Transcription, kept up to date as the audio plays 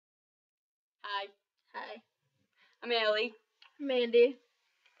Hi. Hi. I'm Allie. Mandy.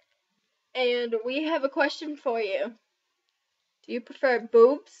 And we have a question for you. Do you prefer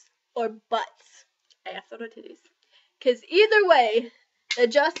boobs or butts? Ass or titties? Because either way, they're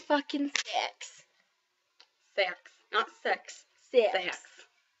just fucking sex. Sex. Not sex. Sex. Sex.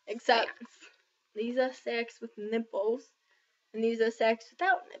 Except Sex. these are sex with nipples, and these are sex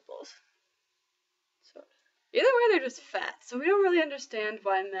without nipples. So Either way, they're just fat. So we don't really understand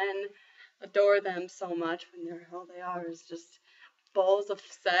why men adore them so much when all they are is just balls of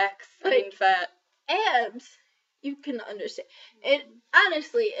sex. Like, Fat. abs, you can understand. And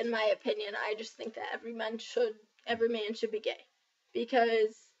honestly, in my opinion, I just think that every man should be gay.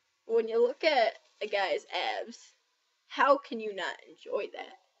 Because when you look at a guy's abs, how can you not enjoy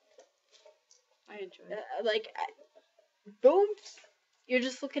that? I enjoy it. Boobs, you're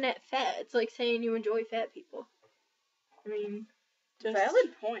just looking at fat. It's like saying you enjoy fat people. I mean, just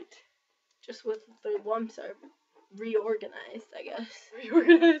Valid point. Just with the lumps are reorganized, I guess.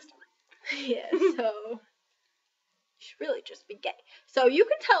 Reorganized. Yeah, so you should really just be gay. So you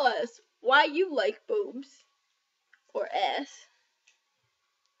can tell us why you like boobs, or ass,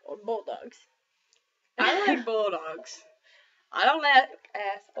 or bulldogs. I like bulldogs. I don't like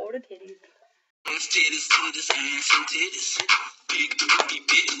ass or the titties. Ass, titties, titties, ass and titties. Big booty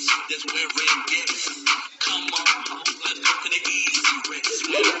bitches, that's where it gets. Come on, let's go to the easy rest.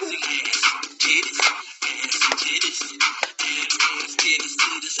 When I sing ass, titties, ass and titties. Ass, titties,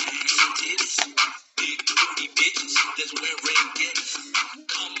 titties, ass and titties. Big booty bitches, that's where it gets.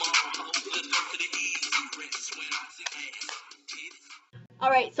 Come on, let's go to the easy rest. When I sing ass, titties.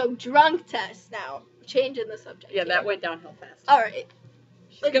 Alright, so drunk test now. Changing the subject. Yeah, here. that went downhill fast. Alright.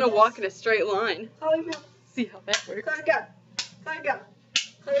 She's gonna walk in a straight line. Oh, yeah. See how that works. Go.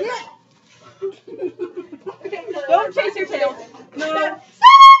 Okay, Don't chase your tail. No.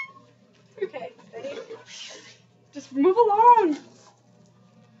 Okay. Ready? Just move along.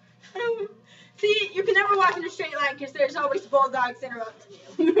 See, you can never walk in a straight line because there's always bulldogs interrupting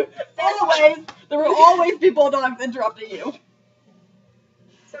you. There will always be bulldogs interrupting you.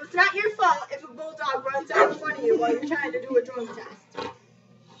 So it's not your fault if a bulldog runs out in front of you while you're trying to do a drunk test.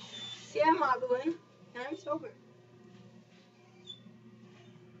 See, I'm wobbling, and I'm sober.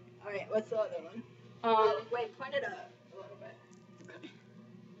 Alright, what's the other one? Wait, point it up a little bit.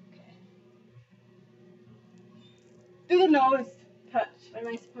 Okay. Do the nose touch. What am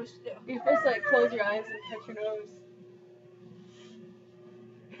I supposed to do? You first close your eyes and touch your nose.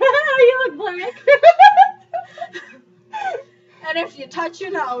 You look black. And if you touch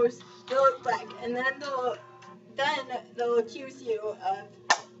your nose, they'll look black, and then they'll accuse you of.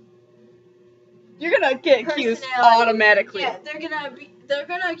 You're gonna get accused Personality. automatically. Yeah, they're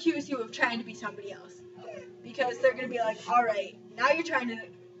gonna accuse you of trying to be somebody else. Because they're gonna be like, alright, now you're trying to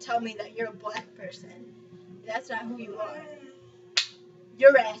tell me that you're a black person. That's not who you are.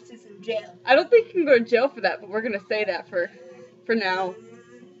 Your ass is in jail. I don't think you can go to jail for that, but we're gonna say that for now.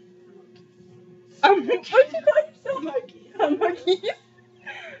 What'd you call yourself? Monkeys.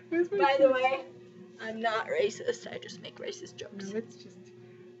 By the way, I'm not racist. I just make racist jokes. No,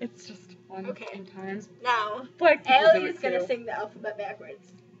 it's just fun Okay. sometimes. Now, Black people Allie do is it gonna too. sing the alphabet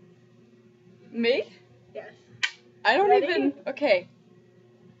backwards. Me? Yes. I don't Ready? even. Okay.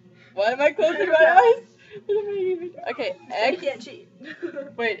 Why am I closing my eyes? What am I even? Okay, You X. can't cheat.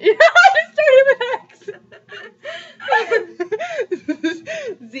 Wait, I started with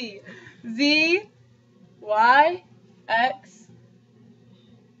X. Z. Z. Y. X.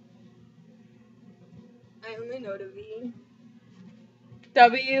 I only know the V.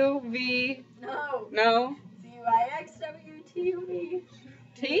 W. V. No. No. Z-Y-X-W-T-U-V.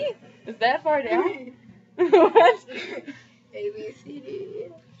 T? Is that far down? What? A, B, C, D, E,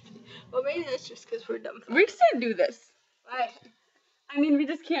 F, G. Well, maybe that's just because we're dumb. We can't do this. Why? I mean, we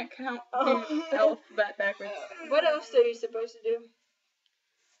just can't count the alphabet backwards. What else are you supposed to do?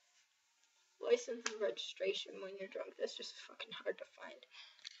 License and registration when you're drunk. That's just fucking hard to find.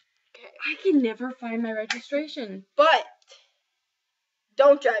 Okay. I can never find my registration. But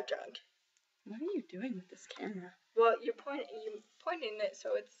don't drive drunk. What are you doing with this camera? Well, you're pointing it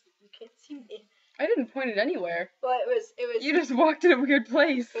so you can't see me. I didn't point it anywhere. Well, it was. You just walked in a weird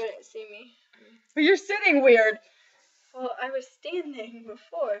place. You couldn't see me. But you're sitting weird. Well, I was standing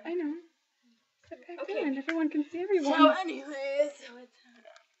before. I know. Sit back Okay. down. Everyone can see everyone. So, anyways,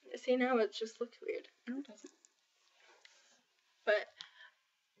 see, now it just looks weird. No, it doesn't. But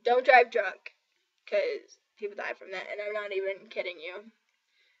don't drive drunk, because people die from that, and I'm not even kidding you.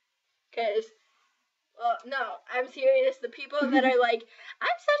 Because Well, no, I'm serious. The people that are like,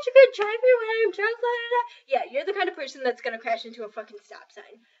 I'm such a good driver when I'm drunk, blah, blah, blah. Yeah, you're the kind of person that's gonna crash into a fucking stop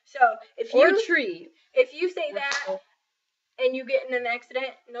sign. So if Or you a tree. if you say that and you get in an accident,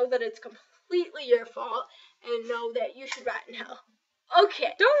 know that it's completely your fault and know that you should rot in hell.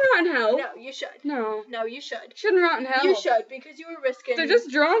 Okay. Don't rot in hell. No, you should. No. No, you should. Shouldn't rot in hell. You should, because you were risking. They're just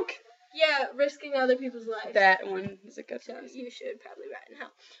drunk. Yeah, risking other people's lives. That one is a good So one. you should probably rot in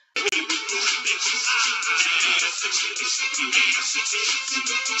hell.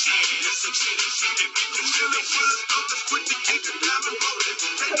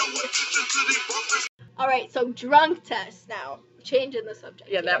 Alright, so drunk test now. Changing the subject.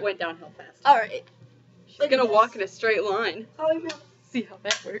 Yeah, here. that went downhill fast. Alright. She's gonna walk in a straight line. Oh, no. See how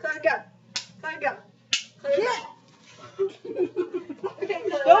that works. Go. Okay,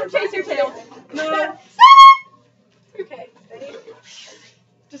 Don't chase your tail. No. Okay. Ready?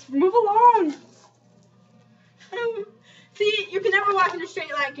 Just move along. See, you can never walk in a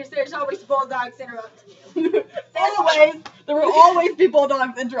straight line because there's always bulldogs interrupting you. There will always be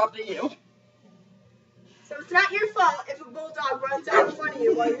bulldogs interrupting you. So it's not your fault if a bulldog runs out in front of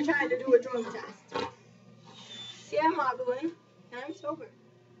you while you're trying to do a drunk test. See, I'm wobbling, and I'm sober.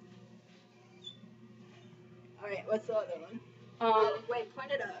 Alright, what's the other one? Wait,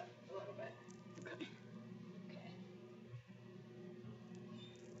 point it up a little bit. Okay.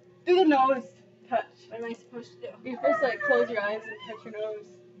 Do the nose touch. What am I supposed to do? You first close your eyes and touch your nose.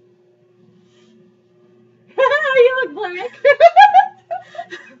 You look black.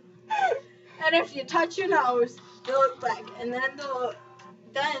 And if you touch your nose, you'll look black, and then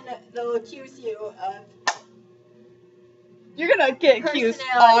they'll accuse you of. You're gonna get accused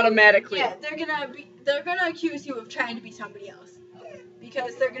Personality. automatically. Yeah, they're gonna accuse you of trying to be somebody else,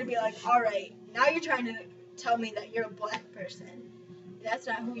 because they're gonna be like, all right, now you're trying to tell me that you're a black person. That's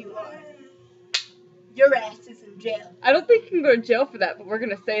not who you are. Your ass is in jail. I don't think you can go to jail for that, but we're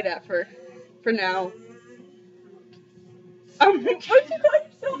gonna say that for now. What you call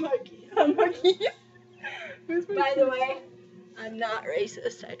yourself? Marquise. Who's By Marquise? the way, I'm not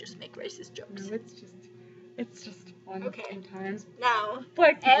racist. I just make racist jokes. No, it's just fun Okay. sometimes. Now,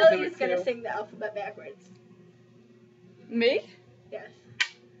 Black people do Allie it is gonna too. sing the alphabet backwards. Me? Yes.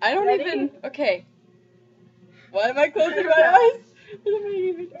 I don't Ready? even. Okay. Why am I closing my eyes? What am I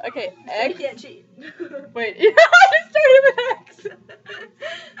even? Okay, You X. can't cheat. Wait, I started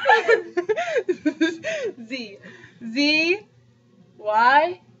with X. Z. Z.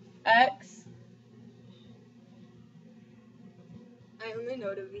 Y. X. I only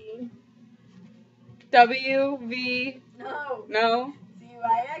know the V. W. V. No. No.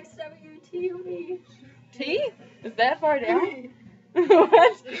 CYXWTV. T? Is that far down?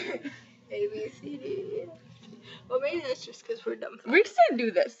 What? A, B, C, D, E. Well, maybe that's just because we're dumb. We can't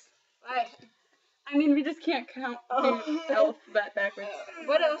do this. Why? I mean, we just can't count the alphabet backwards.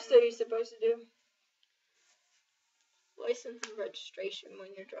 What else are you supposed to do? License and registration when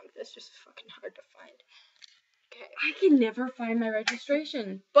you're drunk. That's just fucking hard to find. Okay. I can never find my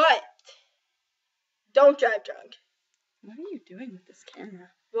registration. But don't drive drunk. What are you doing with this camera?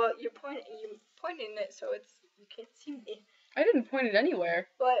 Well, you're pointing it so you can't see me. I didn't point it anywhere.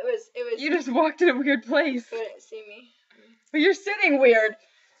 Well, it was. You just walked in a weird place. You couldn't see me. But you're sitting weird.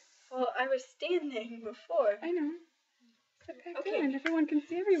 Well, I was standing before. I know. Sit back Okay. down. Everyone can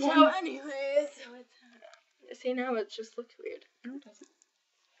see everyone. So, anyways, see, now it just looks weird. No, it doesn't.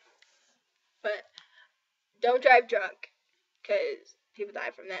 But don't drive drunk, because people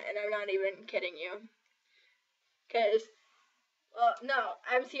die from that, and I'm not even kidding you. Because, well, no,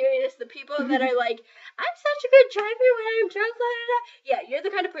 I'm serious. The people that are like, I'm such a good driver when I'm drunk, blah, blah, blah. Yeah, you're the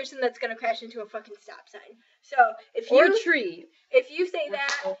kind of person that's going to crash into a fucking stop sign. So, Or a tree. if you say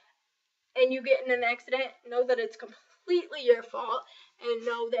that and you get in an accident, know that it's completely your fault, and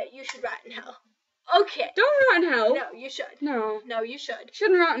know that you should rot in hell. Okay. Don't rot in hell. No, you should. No. No, you should.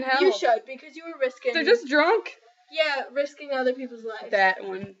 Shouldn't rot in hell. You should, because you were risking. They're just drunk. Yeah, risking other people's lives. That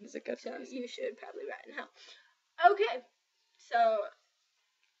one is a good So one. you should probably rot in hell. Okay. So,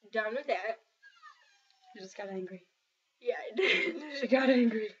 done with that. You just got angry. Yeah, I did. She got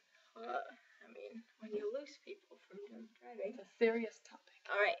angry. I mean, when you lose people from drunk driving. It's a serious topic.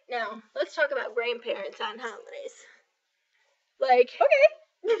 Alright, now, let's talk about grandparents on holidays. Like,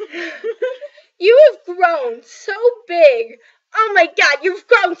 Okay. you have grown so big. Oh my god, you've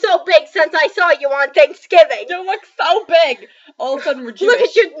grown so big since I saw you on Thanksgiving. You look so big. All of a sudden we're Jewish. Look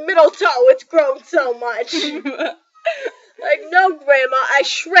at your middle toe, it's grown so much. Like, no, Grandma, I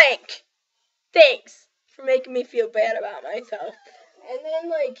shrank. Thanks for making me feel bad about myself. And then,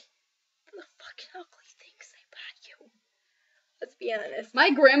 like, the fucking ugly things they bought you. Let's be honest. My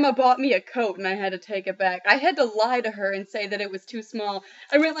grandma bought me a coat and I had to take it back. I had to lie to her and say that it was too small.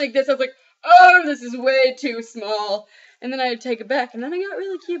 I went like this. I was like, oh, this is way too small. And then I had to take it back. And then I got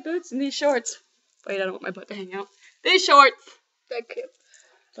really cute boots and these shorts. Wait, I don't want my butt to hang out. These shorts. They're cute.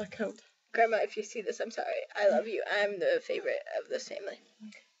 The coat. Grandma, if you see this, I'm sorry. I love you. I'm the favorite of this family.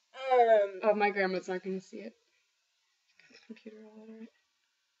 Oh, my grandma's not going to see it. Computer all over it.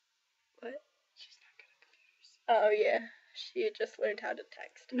 What? She's not good at computers. Oh, yeah. She just learned how to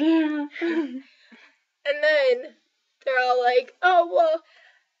text. Yeah. And then they're all like, oh, well,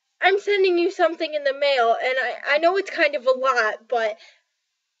 I'm sending you something in the mail, and I know it's kind of a lot, but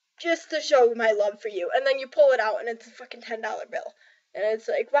just to show my love for you. And then you pull it out, and it's a fucking $10 bill. And it's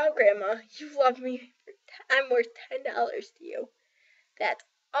like, wow, Grandma, you love me. I'm worth $10 to you. That's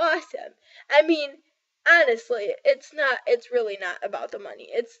awesome. I mean, honestly, it's really not about the money.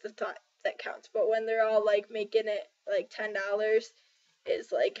 It's the thought that counts. But when they're all, like, making it, like, $10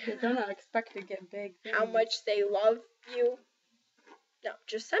 is, like, You're going to expect to get big things. how much they love you. No,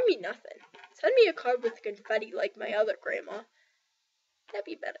 just send me nothing. Send me a card with confetti like my other grandma. That'd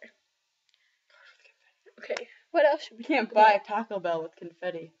be better. Okay, what else should we You can't talk buy about? Taco Bell with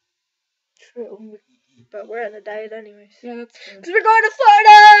confetti. True. But we're on a diet anyways. Yeah, that's true. Because we're going to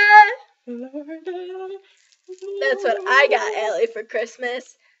Florida! Florida. That's what I got Allie for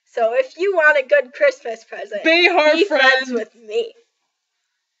Christmas. So if you want a good Christmas present, Be her friends friend. with me.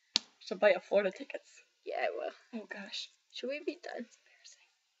 Should buy your Florida tickets. Yeah, I will. Oh gosh. Should we be done?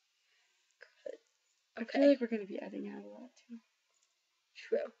 I Okay. feel like we're gonna be editing out a lot too.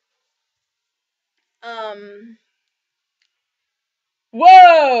 True.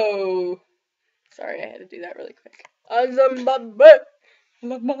 Whoa! Sorry, I had to do that really quick. Aladdin,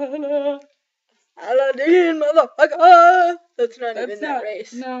 motherfucker! That's not even that not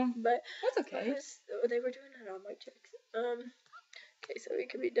race. No, But that's okay. they were doing it on my chicks. Okay, so we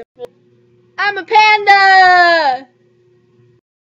could be done. I'm a panda!